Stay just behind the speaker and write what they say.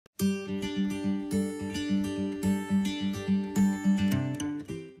Hey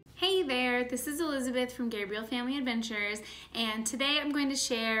there, this is Elizabeth from Gabriel Family Adventures, and today I'm going to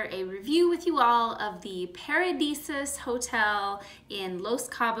share a review with you all of the Paradisus Hotel in Los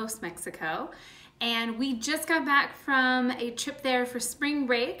Cabos, Mexico. And we just got back from a trip there for spring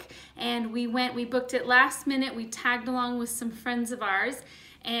break, and we booked it last minute. We tagged along with some friends of ours,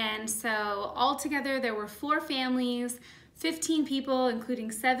 and so all together there were 4 families, 15 people,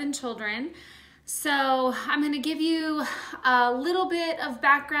 including 7 children. So I'm going to give you a little bit of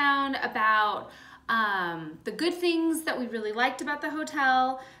background about the good things that we really liked about the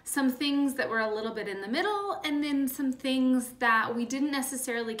hotel, some things that were a little bit in the middle, and then some things that we didn't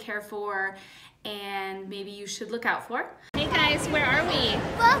necessarily care for and maybe you should look out for. Hey guys, where are we?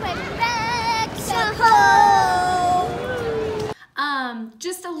 We're in Mexico!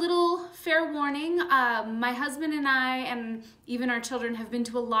 Just a little fair warning, my husband and I and even our children have been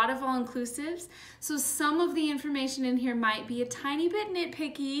to a lot of all-inclusives, so some of the information in here might be a tiny bit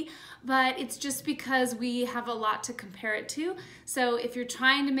nitpicky, but it's just because we have a lot to compare it to. So if you're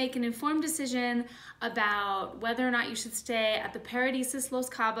trying to make an informed decision about whether or not you should stay at the Paradisus Los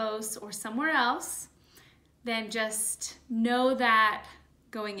Cabos or somewhere else, then just know that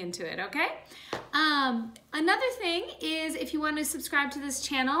going into it, okay? Another thing is if you want to subscribe to this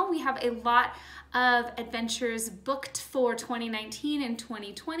channel, we have a lot of adventures booked for 2019 and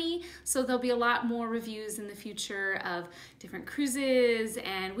 2020, so there'll be a lot more reviews in the future of different cruises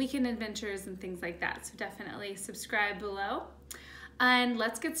and weekend adventures and things like that, so definitely subscribe below. And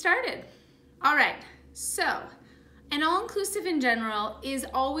let's get started. All right, so an all-inclusive in general is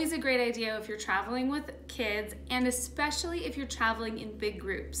always a great idea if you're traveling with kids, and especially if you're traveling in big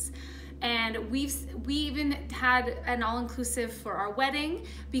groups. And we even had an all-inclusive for our wedding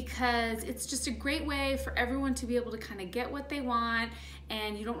because it's just a great way for everyone to be able to kind of get what they want,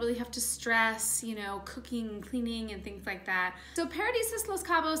 and you don't really have to stress, you know, cooking, cleaning, and things like that. So Paradisus Los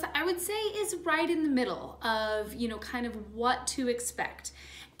Cabos, I would say, is right in the middle of, you know, kind of what to expect.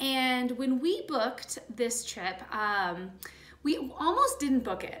 And when we booked this trip, we almost didn't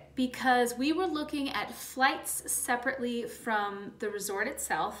book it because we were looking at flights separately from the resort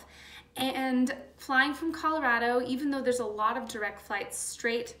itself, and flying from Colorado, even though there's a lot of direct flights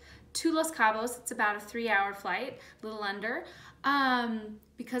straight to Los Cabos, it's about a 3-hour flight, a little under,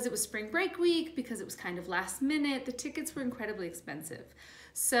 because it was spring break week, because it was kind of last minute, the tickets were incredibly expensive.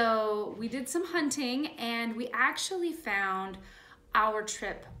 So we did some hunting and we actually found our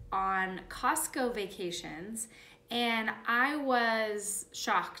trip on Costco Vacations, and I was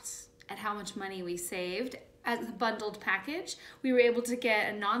shocked at how much money we saved. As a bundled package, we were able to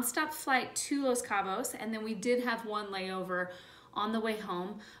get a non-stop flight to Los Cabos, and then we did have one layover on the way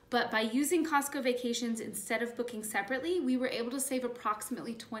home. But by using Costco Vacations instead of booking separately, we were able to save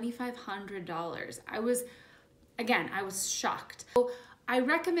approximately $2,500. I was shocked. So I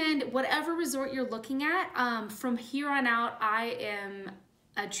recommend whatever resort you're looking at. From here on out, I am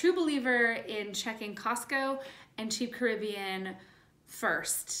a true believer in checking Costco and Cheap Caribbean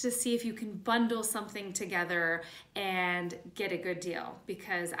first to see if you can bundle something together and get a good deal,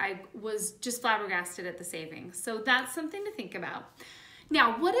 because I was just flabbergasted at the savings. So that's something to think about.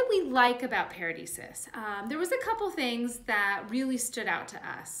 Now, what did we like about Paradisus? There was a couple things that really stood out to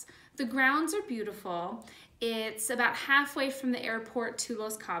us. The grounds are beautiful. It's about halfway from the airport to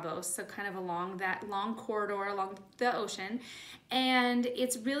Los Cabos, so kind of along that long corridor along the ocean, and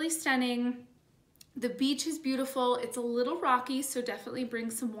it's really stunning. The beach is beautiful. It's a little rocky, so definitely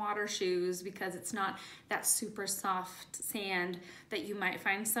bring some water shoes because it's not that super soft sand that you might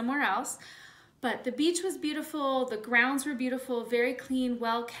find somewhere else. But the beach was beautiful, the grounds were beautiful, very clean,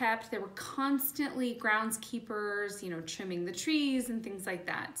 well kept. There were constantly groundskeepers, you know, trimming the trees and things like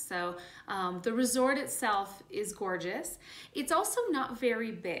that. So the resort itself is gorgeous. It's also not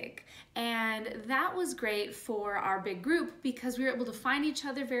very big, and that was great for our big group because we were able to find each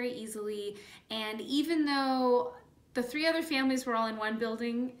other very easily. And even though the 3 other families were all in one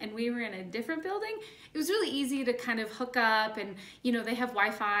building and we were in a different building, it was really easy to kind of hook up, and you know, they have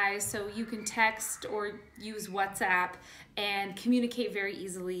Wi-Fi, so you can text or use WhatsApp and communicate very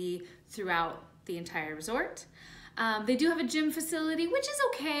easily throughout the entire resort. They do have a gym facility, which is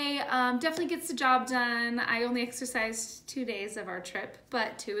okay. Definitely gets the job done. I only exercised 2 days of our trip,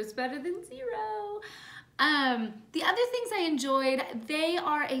 but 2 is better than 0. The other things I enjoyed, they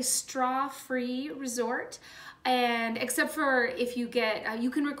are a straw-free resort. And except for if you get,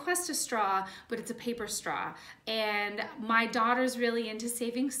 you can request a straw, but it's a paper straw. And my daughter's really into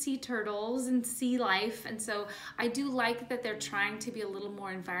saving sea turtles and sea life. And so I do like that they're trying to be a little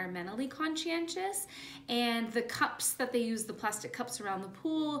more environmentally conscientious. And the cups that they use, the plastic cups around the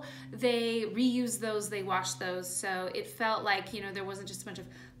pool, they reuse those, they wash those. So it felt like, you know, there wasn't just a bunch of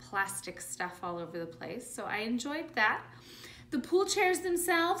plastic stuff all over the place. So I enjoyed that. The pool chairs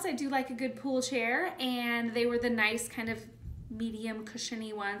themselves, I do like a good pool chair, and they were the nice kind of medium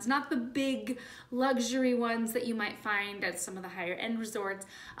cushiony ones, not the big luxury ones that you might find at some of the higher end resorts,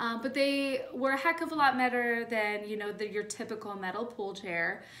 but they were a heck of a lot better than, you know, your typical metal pool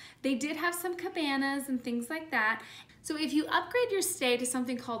chair. They did have some cabanas and things like that. So if you upgrade your stay to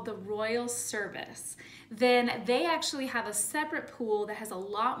something called the Royal Service, then they actually have a separate pool that has a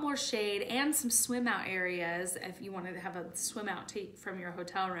lot more shade and some swim out areas if you wanted to have a swim out from your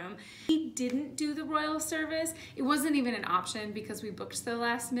hotel room. We didn't do the Royal Service. It wasn't even an option because we booked so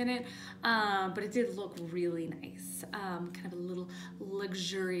last minute, but it did look really nice. Kind of a little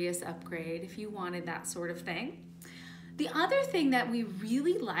luxurious upgrade if you wanted that sort of thing. The other thing that we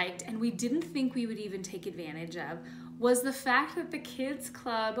really liked and we didn't think we would even take advantage of was the fact that the kids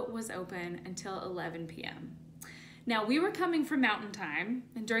club was open until 11 p.m. Now we were coming from mountain time,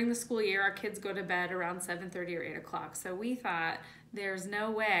 and during the school year our kids go to bed around 7:30 or 8 o'clock. So we thought there's no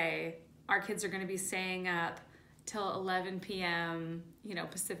way our kids are going to be staying up till 11 p.m. you know,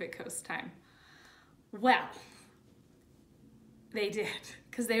 Pacific Coast time. Well, they did,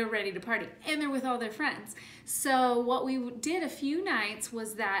 because they were ready to party and they're with all their friends. So what we did a few nights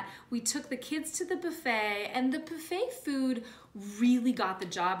was that we took the kids to the buffet, and the buffet food really got the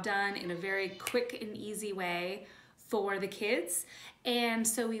job done in a very quick and easy way for the kids. And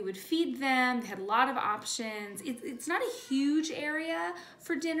so we would feed them. They had a lot of options. It's not a huge area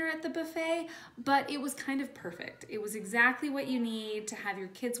for dinner at the buffet, but it was kind of perfect. It was exactly what you need to have your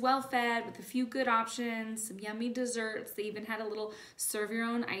kids well fed with a few good options, some yummy desserts. They even had a little serve your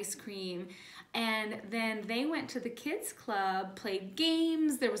own ice cream. And then they went to the kids club, played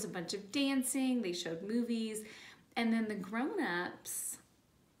games. There was a bunch of dancing. They showed movies. And then the grown-ups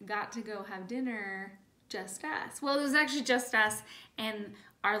got to go have dinner, just us. Well, it was actually just us and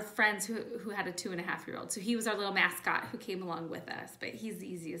our friends who had a 2.5-year-old. So he was our little mascot who came along with us, but he's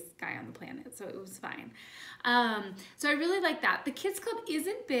the easiest guy on the planet, so it was fine. So I really like that. The kids club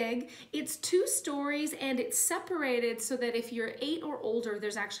isn't big. It's 2 stories and it's separated so that if you're 8 or older,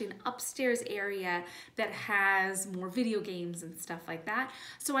 there's actually an upstairs area that has more video games and stuff like that.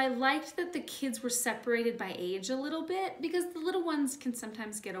 So I liked that the kids were separated by age a little bit, because the little ones can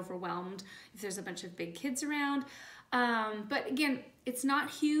sometimes get overwhelmed if there's a bunch of big kids around. But again, it's not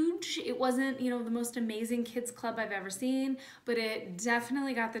huge. It wasn't, you know, the most amazing kids club I've ever seen, but it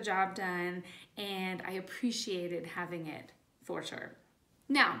definitely got the job done, and I appreciated having it for sure.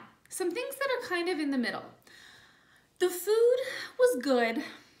 Now, some things that are kind of in the middle. The food was good.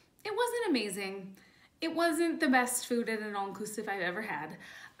 It wasn't amazing. It wasn't the best food at an all-inclusive I've ever had,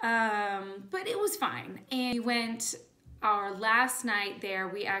 but it was fine. And we went our last night there,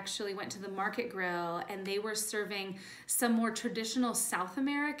 we actually went to the Market Grill, and they were serving some more traditional South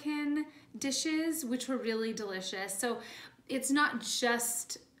American dishes, which were really delicious. So it's not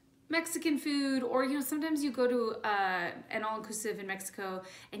just Mexican food, or, you know, sometimes you go to an all-inclusive in Mexico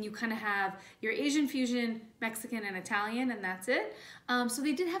and you kind of have your Asian fusion, Mexican and Italian, and that's it. So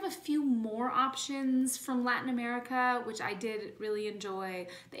they did have a few more options from Latin America, which I did really enjoy.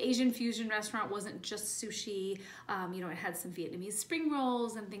 The Asian fusion restaurant wasn't just sushi. You know, it had some Vietnamese spring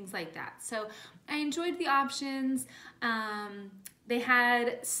rolls and things like that. So I enjoyed the options. They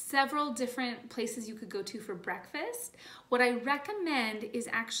had several different places you could go to for breakfast. What I recommend is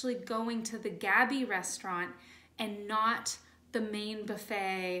actually going to the Gabby restaurant and not the main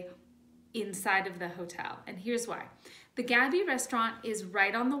buffet inside of the hotel. And here's why. The Gabby restaurant is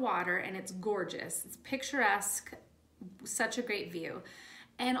right on the water and it's gorgeous. It's picturesque, such a great view.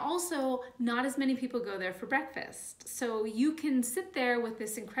 And also, not as many people go there for breakfast. So you can sit there with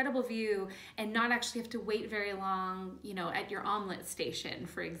this incredible view and not actually have to wait very long, you know, at your omelet station,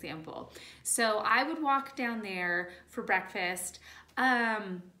 for example. So I would walk down there for breakfast. Our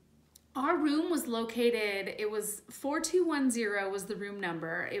room was located, it was 4210 was the room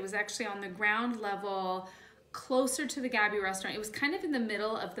number. It was actually on the ground level, closer to the Gabby restaurant. It was kind of in the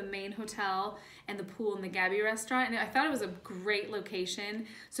middle of the main hotel and the pool in the Gabby restaurant, and I thought it was a great location.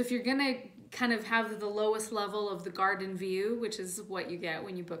 So if you're gonna kind of have the lowest level of the garden view, which is what you get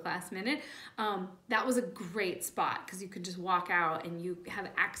when you book last minute, that was a great spot because you could just walk out and you have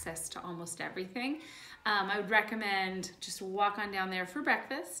access to almost everything. I would recommend just walk on down there for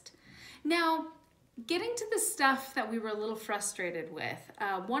breakfast. Now, getting to the stuff that we were a little frustrated with,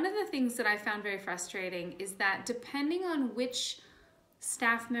 one of the things that I found very frustrating is that depending on which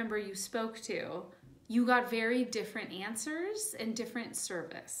staff member you spoke to, you got very different answers and different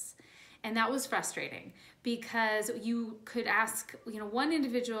service. And that was frustrating because you could ask, one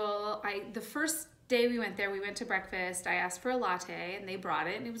individual, the first day we went there, we went to breakfast, I asked for a latte and they brought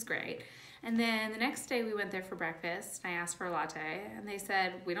it and it was great. And then the next day we went there for breakfast and I asked for a latte and they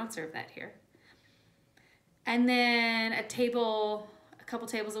said, we don't serve that here. And then a couple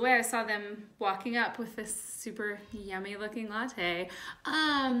tables away, I saw them walking up with this super yummy looking latte.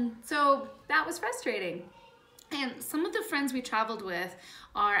 So that was frustrating. And some of the friends we traveled with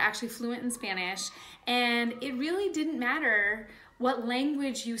are actually fluent in Spanish, and it really didn't matter what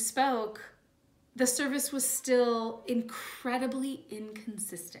language you spoke, the service was still incredibly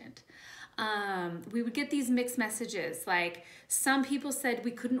inconsistent. We would get these mixed messages, like some people said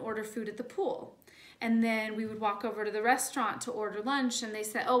we couldn't order food at the pool. And then we would walk over to the restaurant to order lunch and they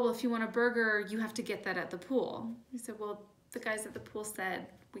said, oh, well, if you want a burger, you have to get that at the pool. We said, well, the guys at the pool said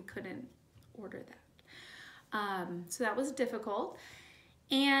we couldn't order that. So that was difficult.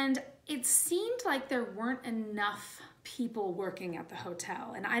 And it seemed like there weren't enough people working at the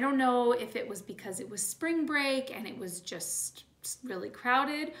hotel. And I don't know if it was because it was spring break and it was just really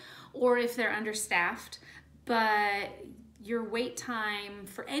crowded or if they're understaffed, but your wait time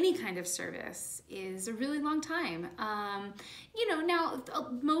for any kind of service is a really long time. Now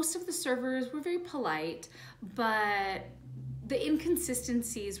most of the servers were very polite, but the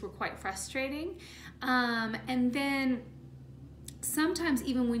inconsistencies were quite frustrating. And then sometimes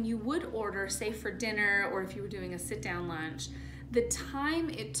even when you would order, say for dinner or if you were doing a sit-down lunch, the time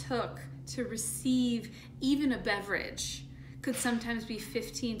it took to receive even a beverage could sometimes be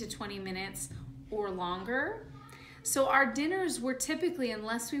 15 to 20 minutes or longer. So our dinners were typically,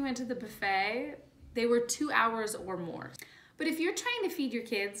 unless we went to the buffet, they were 2 hours or more. But if you're trying to feed your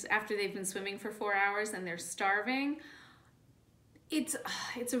kids after they've been swimming for 4 hours and they're starving, it's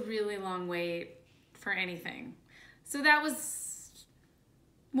a really long wait for anything. So that was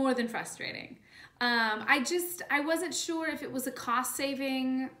more than frustrating. I wasn't sure if it was a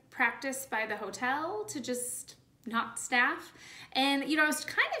cost-saving practice by the hotel to just not staff. And I was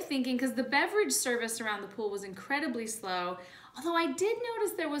kind of thinking, because the beverage service around the pool was incredibly slow, although I did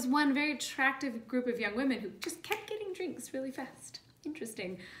notice there was one very attractive group of young women who just kept getting drinks really fast.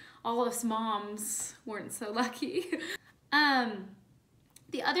 Interesting. All us moms weren't so lucky.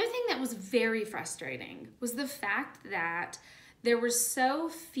 The other thing that was very frustrating was the fact that there were so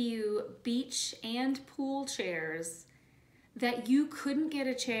few beach and pool chairs that you couldn't get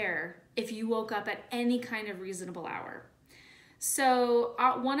a chair if you woke up at any kind of reasonable hour. So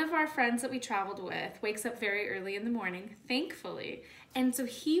one of our friends that we traveled with wakes up very early in the morning, thankfully. And so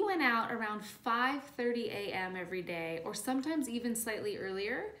he went out around 5:30 a.m. every day, or sometimes even slightly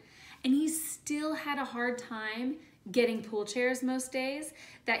earlier. And he still had a hard time getting pool chairs most days,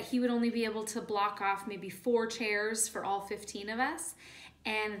 that he would only be able to block off maybe 4 chairs for all 15 of us.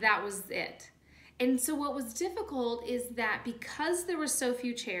 And that was it. And so what was difficult is that because there were so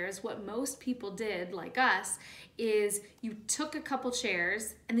few chairs, what most people did, like us, is you took a couple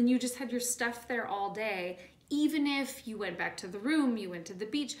chairs and then you just had your stuff there all day. Even if you went back to the room, you went to the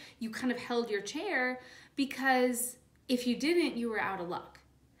beach, you kind of held your chair, because if you didn't, you were out of luck.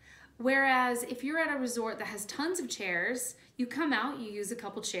 Whereas if you're at a resort that has tons of chairs, you come out, you use a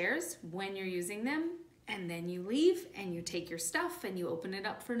couple chairs when you're using them, and then you leave and you take your stuff and you open it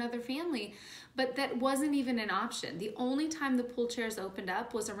up for another family. But that wasn't even an option. The only time the pool chairs opened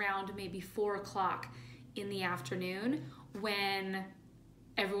up was around maybe 4 o'clock in the afternoon, when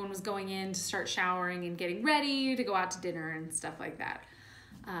everyone was going in to start showering and getting ready to go out to dinner and stuff like that.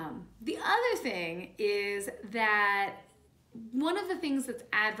 The other thing is that one of the things that's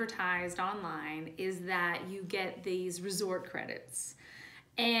advertised online is that you get these resort credits.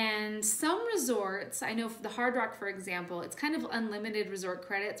 And some resorts, I know for the Hard Rock, for example, it's kind of unlimited resort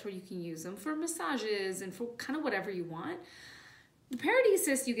credits where you can use them for massages and for kind of whatever you want. The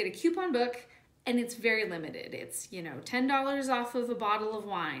Paradisus, you get a coupon book and it's very limited. It's, $10 off of a bottle of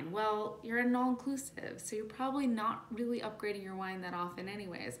wine. Well, you're at an all-inclusive, so you're probably not really upgrading your wine that often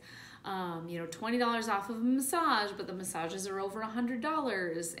anyways. $20 off of a massage, but the massages are over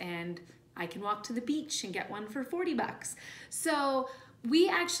 $100, and I can walk to the beach and get one for 40 bucks. So we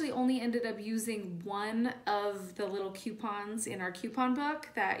actually only ended up using one of the little coupons in our coupon book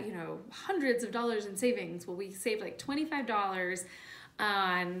that, hundreds of dollars in savings. Well, we saved like $25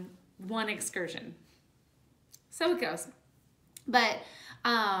 on one excursion. So it goes. But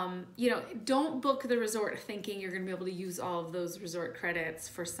You know, don't book the resort thinking you're going to be able to use all of those resort credits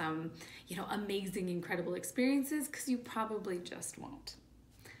for some, you know, amazing, incredible experiences, because you probably just won't.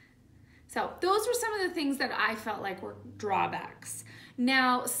 So those were some of the things that I felt like were drawbacks.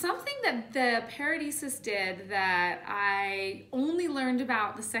 Now, something that the Paradisus did that I only learned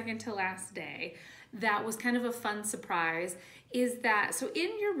about the second to last day that was kind of a fun surprise is that, so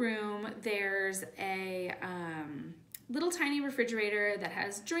in your room, there's a little tiny refrigerator that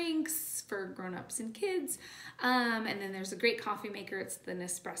has drinks for grown-ups and kids, and then there's a great coffee maker. It's the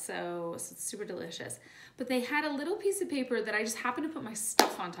Nespresso, so it's super delicious. But they had a little piece of paper that I just happened to put my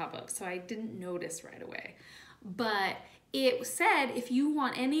stuff on top of, so I didn't notice right away. But it said, if you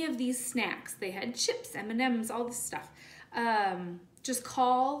want any of these snacks, they had chips, M&Ms, all this stuff, just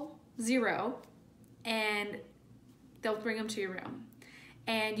call 0 and they'll bring them to your room.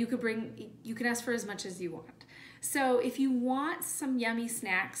 And you can ask for as much as you want. So if you want some yummy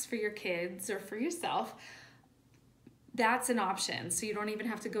snacks for your kids or for yourself, that's an option. So you don't even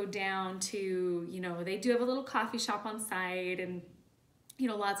have to go down to, you know, they do have a little coffee shop on site and, you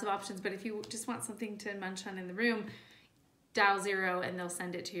know, lots of options. But if you just want something to munch on in the room, dial 0 and they'll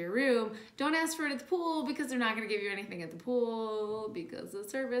send it to your room. Don't ask for it at the pool because they're not going to give you anything at the pool because the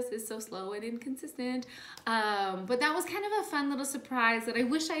service is so slow and inconsistent. But that was kind of a fun little surprise that I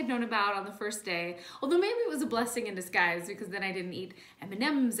wish I had known about on the first day. Although maybe it was a blessing in disguise because then I didn't eat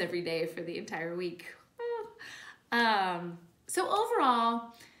M&Ms every day for the entire week. So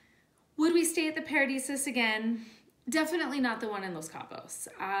overall, would we stay at the Paradisus again? Definitely not the one in Los Cabos.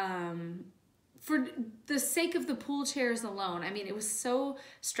 For the sake of the pool chairs alone, I mean, it was so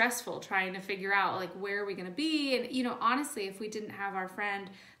stressful trying to figure out like where are we gonna be, and you know, honestly, if we didn't have our friend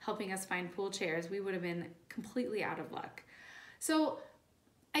helping us find pool chairs, we would have been completely out of luck. So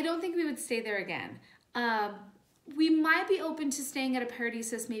I don't think we would stay there again. We might be open to staying at a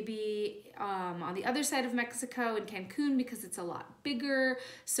Paradisus maybe on the other side of Mexico in Cancun because it's a lot bigger.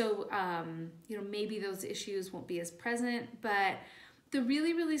 So, you know, maybe those issues won't be as present, but the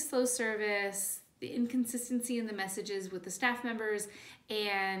really, really slow service, the inconsistency in the messages with the staff members,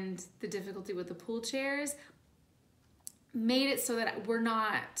 and the difficulty with the pool chairs made it so that we're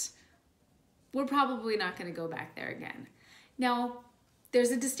probably not gonna go back there again. Now,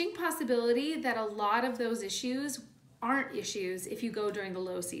 there's a distinct possibility that a lot of those issues aren't issues if you go during the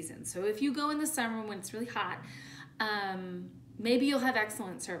low season. So if you go in the summer when it's really hot, maybe you'll have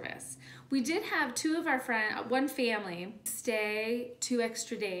excellent service. We did have one family stay 2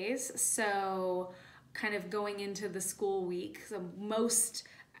 extra days. So kind of going into the school week, so most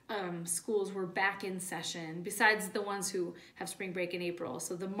schools were back in session besides the ones who have spring break in April.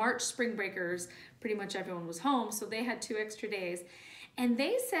 So the March spring breakers, pretty much everyone was home. So they had 2 extra days. And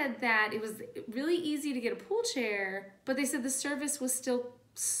they said that it was really easy to get a pool chair, but they said the service was still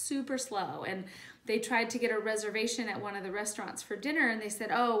super slow. And they tried to get a reservation at one of the restaurants for dinner, and they said,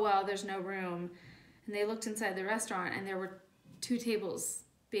 oh, well, there's no room. And they looked inside the restaurant, and there were 2 tables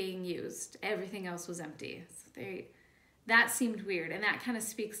being used. Everything else was empty. So that seemed weird, and that kind of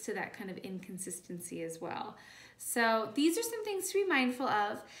speaks to that kind of inconsistency as well. So these are some things to be mindful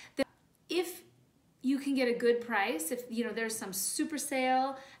of. If you can get a good price, if you know there's some super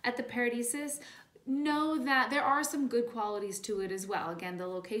sale at the Paradisus, know that there are some good qualities to it as well. Again, the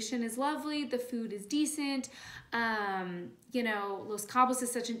location is lovely, the food is decent. You know, Los Cabos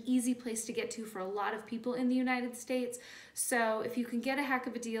is such an easy place to get to for a lot of people in the United States. So if you can get a heck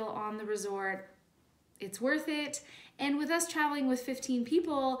of a deal on the resort, it's worth it. And with us traveling with 15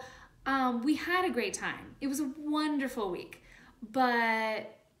 people, we had a great time. It was a wonderful week,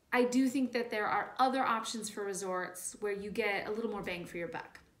 but I do think that there are other options for resorts where you get a little more bang for your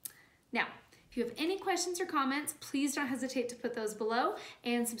buck. Now, if you have any questions or comments, please don't hesitate to put those below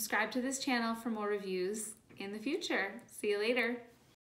and subscribe to this channel for more reviews in the future. See you later.